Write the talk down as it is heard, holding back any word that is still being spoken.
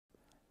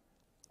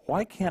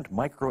Why can't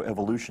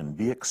microevolution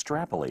be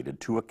extrapolated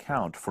to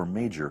account for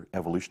major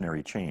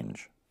evolutionary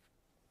change?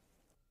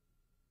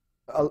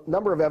 A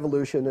number of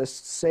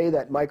evolutionists say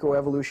that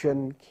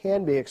microevolution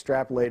can be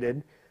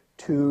extrapolated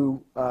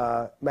to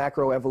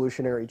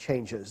macroevolutionary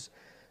changes.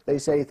 They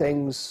say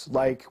things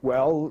like,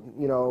 well,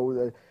 you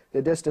know,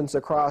 the distance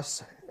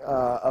across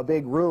a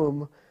big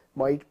room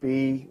might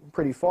be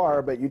pretty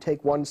far, but you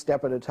take one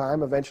step at a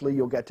time, eventually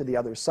you'll get to the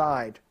other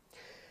side.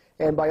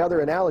 And by other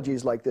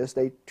analogies like this,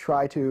 they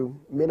try to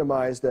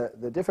minimize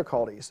the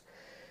difficulties.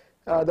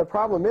 The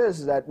problem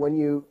is that when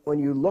you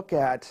look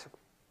at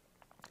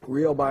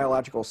real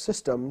biological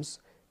systems,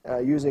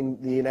 using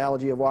the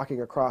analogy of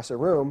walking across a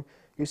room,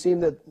 you see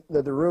that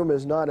the room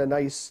is not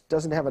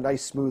doesn't have a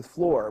nice smooth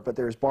floor, but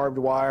there's barbed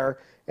wire,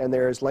 and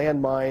there's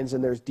landmines,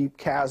 and there's deep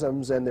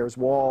chasms, and there's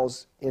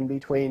walls in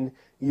between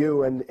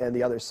you and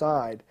the other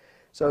side.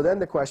 So then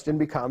the question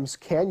becomes,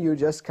 can you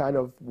just kind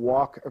of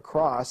walk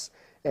across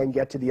and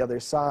get to the other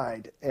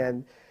side?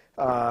 And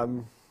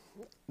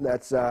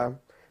that's a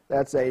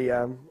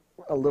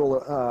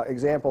little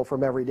example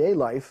from everyday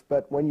life.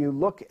 But when you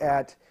look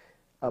at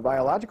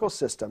biological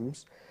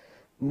systems,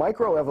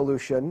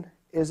 microevolution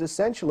is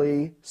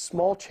essentially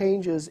small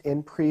changes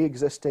in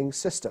pre-existing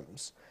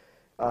systems.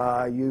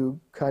 You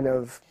kind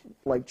of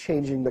like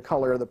changing the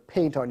color of the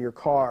paint on your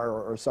car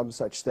or some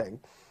such thing.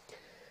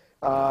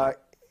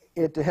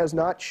 It has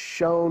not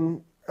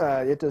shown,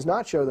 it does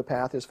not show the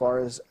path, as far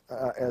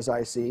as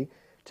I see,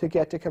 to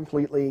get to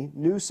completely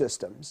new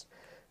systems.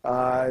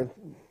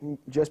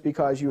 Just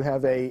because you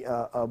have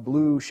a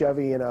blue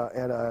Chevy and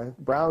a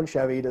brown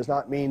Chevy does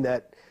not mean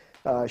that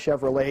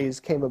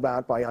Chevrolets came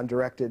about by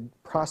undirected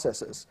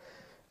processes.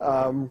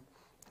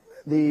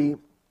 The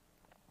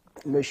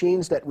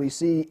machines that we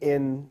see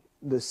in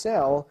the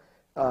cell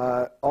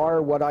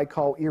are what I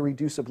call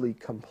irreducibly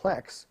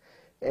complex.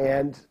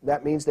 And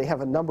that means they have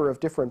a number of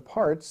different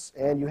parts,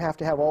 and you have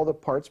to have all the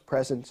parts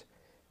present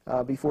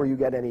before you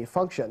get any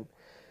function.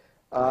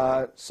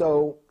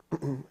 So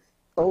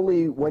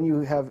only when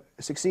you have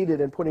succeeded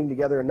in putting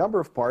together a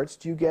number of parts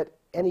do you get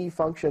any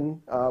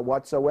function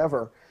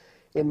whatsoever.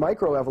 In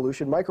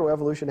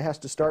microevolution has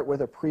to start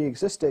with a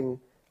pre-existing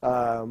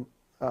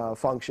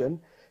function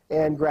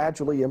and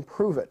gradually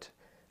improve it.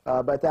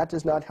 But that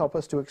does not help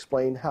us to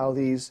explain how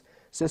these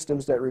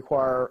systems that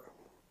require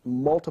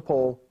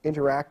multiple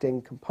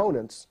interacting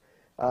components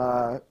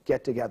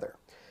get together.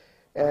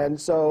 And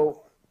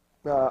so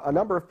a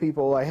number of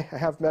people, I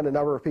have met a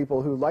number of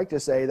people who like to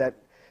say that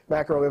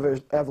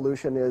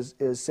macroevolution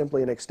is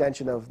simply an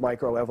extension of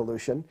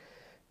microevolution.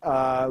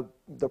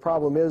 The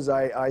problem is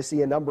I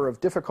see a number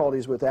of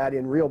difficulties with that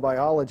in real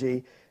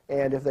biology,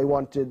 and if they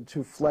wanted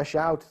to flesh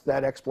out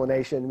that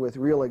explanation with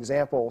real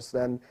examples,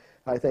 then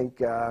I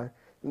think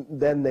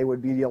then they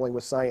would be dealing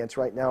with science.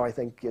 Right now, I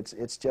think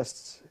it's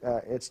just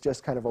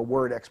kind of a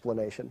word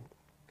explanation.